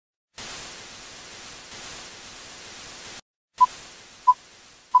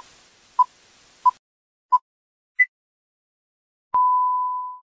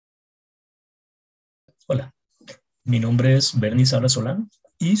Hola, mi nombre es Berny Salas Solano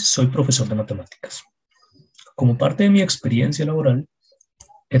y soy profesor de matemáticas. Como parte de mi experiencia laboral,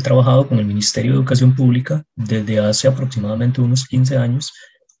 he trabajado con el Ministerio de Educación Pública desde hace aproximadamente unos 15 años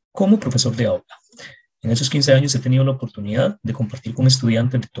como profesor de aula. En esos 15 años he tenido la oportunidad de compartir con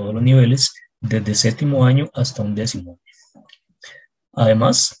estudiantes de todos los niveles, desde séptimo año hasta un décimo año.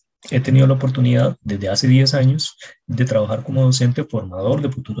 Además, he tenido la oportunidad desde hace 10 años de trabajar como docente formador de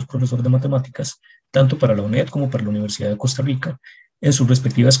futuros profesores de matemáticas, tanto para la UNED como para la Universidad de Costa Rica, en sus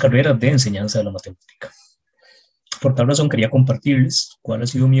respectivas carreras de enseñanza de la matemática. Por tal razón, quería compartirles cuál ha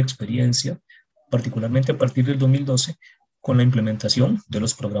sido mi experiencia, particularmente a partir del 2012, con la implementación de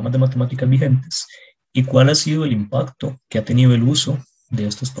los programas de matemáticas vigentes y cuál ha sido el impacto que ha tenido el uso de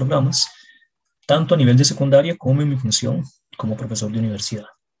estos programas, tanto a nivel de secundaria como en mi función como profesor de universidad.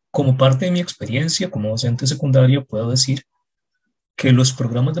 Como parte de mi experiencia como docente secundaria, puedo decir que los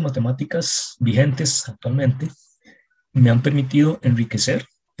programas de matemáticas vigentes actualmente me han permitido enriquecer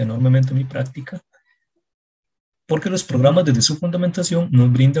enormemente mi práctica, porque los programas desde su fundamentación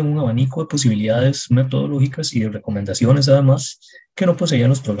nos brindan un abanico de posibilidades metodológicas y de recomendaciones además que no poseían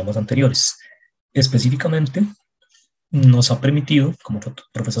los programas anteriores. Específicamente, nos ha permitido, como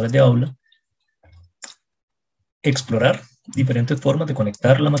profesores de aula, explorar diferentes formas de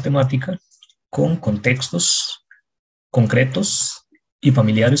conectar la matemática con contextos concretos y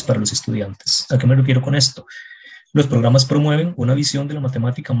familiares para los estudiantes. ¿A qué me refiero con esto? Los programas promueven una visión de la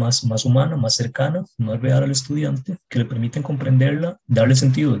matemática más humana, más cercana, más real al estudiante, que le permiten comprenderla, darle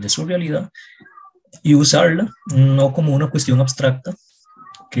sentido de su realidad y usarla no como una cuestión abstracta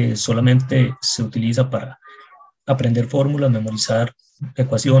que solamente se utiliza para aprender fórmulas, memorizar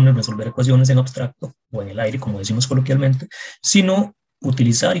ecuaciones, resolver ecuaciones en abstracto o en el aire, como decimos coloquialmente, sino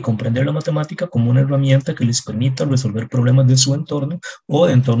utilizar y comprender la matemática como una herramienta que les permita resolver problemas de su entorno o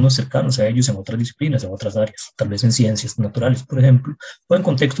de entornos cercanos a ellos en otras disciplinas, en otras áreas, tal vez en ciencias naturales, por ejemplo, o en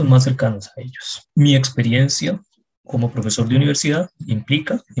contextos más cercanos a ellos. Mi experiencia como profesor de universidad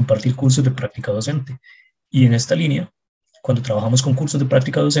implica impartir cursos de práctica docente. Y en esta línea, cuando trabajamos con cursos de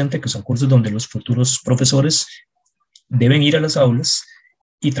práctica docente, que son cursos donde los futuros profesores deben ir a las aulas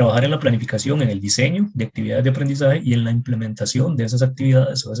y trabajar en la planificación, en el diseño de actividades de aprendizaje y en la implementación de esas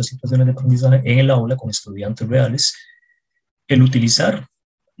actividades o esas situaciones de aprendizaje en el aula con estudiantes reales. El utilizar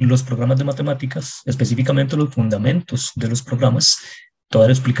los programas de matemáticas, específicamente los fundamentos de los programas, toda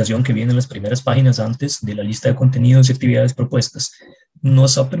la explicación que viene en las primeras páginas antes de la lista de contenidos y actividades propuestas,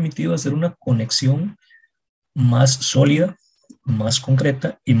 nos ha permitido hacer una conexión más sólida, más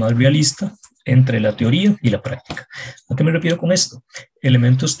concreta y más realista entre la teoría y la práctica. ¿A qué me refiero con esto?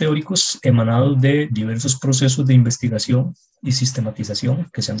 Elementos teóricos emanados de diversos procesos de investigación y sistematización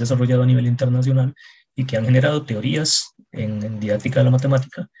que se han desarrollado a nivel internacional y que han generado teorías en didáctica de la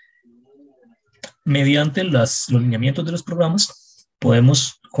matemática. Mediante los lineamientos de los programas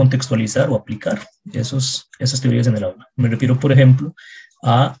podemos contextualizar o aplicar esas teorías en el aula. Me refiero, por ejemplo,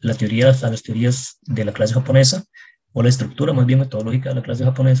 a las teorías de la clase japonesa, o la estructura más bien metodológica de la clase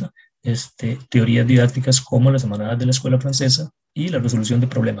japonesa, teorías didácticas como las emanadas de la escuela francesa y la resolución de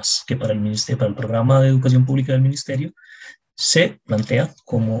problemas, que para el programa de educación pública del Ministerio se plantea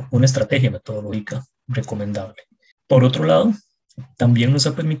como una estrategia metodológica recomendable. Por otro lado, también nos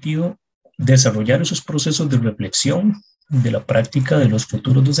ha permitido desarrollar esos procesos de reflexión de la práctica de los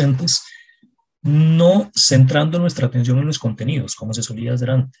futuros docentes, no centrando nuestra atención en los contenidos, como se solía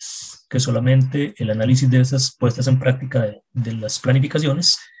hacer antes, que solamente el análisis de esas puestas en práctica de las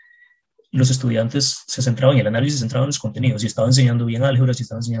planificaciones, los estudiantes se centraban y el análisis se centraba en los contenidos, si estaba enseñando bien álgebra, si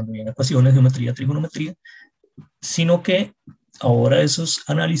estaba enseñando bien ecuaciones, geometría, trigonometría, sino que ahora esos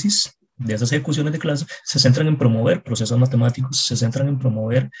análisis de esas ejecuciones de clase se centran en promover procesos matemáticos, se centran en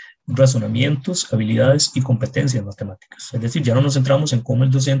promover razonamientos, habilidades y competencias matemáticas. Es decir, ya no nos centramos en cómo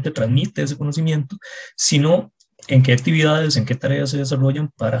el docente transmite ese conocimiento, sino en qué actividades, en qué tareas se desarrollan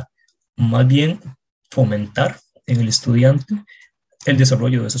para más bien fomentar en el estudiante el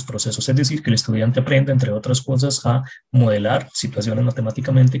desarrollo de esos procesos, es decir, que el estudiante aprenda, entre otras cosas, a modelar situaciones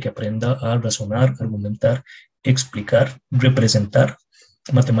matemáticamente, que aprenda a razonar, argumentar, explicar, representar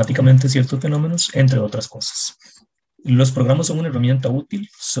matemáticamente ciertos fenómenos, entre otras cosas. Los programas son una herramienta útil,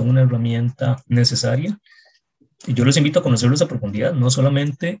 son una herramienta necesaria, y yo los invito a conocerlos a profundidad, no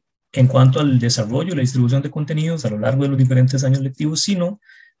solamente en cuanto al desarrollo y la distribución de contenidos a lo largo de los diferentes años lectivos, sino,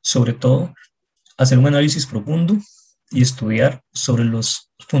 sobre todo, hacer un análisis profundo y estudiar sobre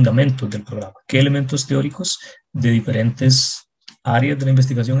los fundamentos del programa, qué elementos teóricos de diferentes áreas de la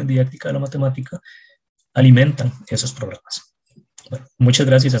investigación en didáctica de la matemática alimentan esos programas. Bueno, muchas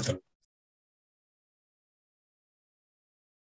gracias, hasta luego.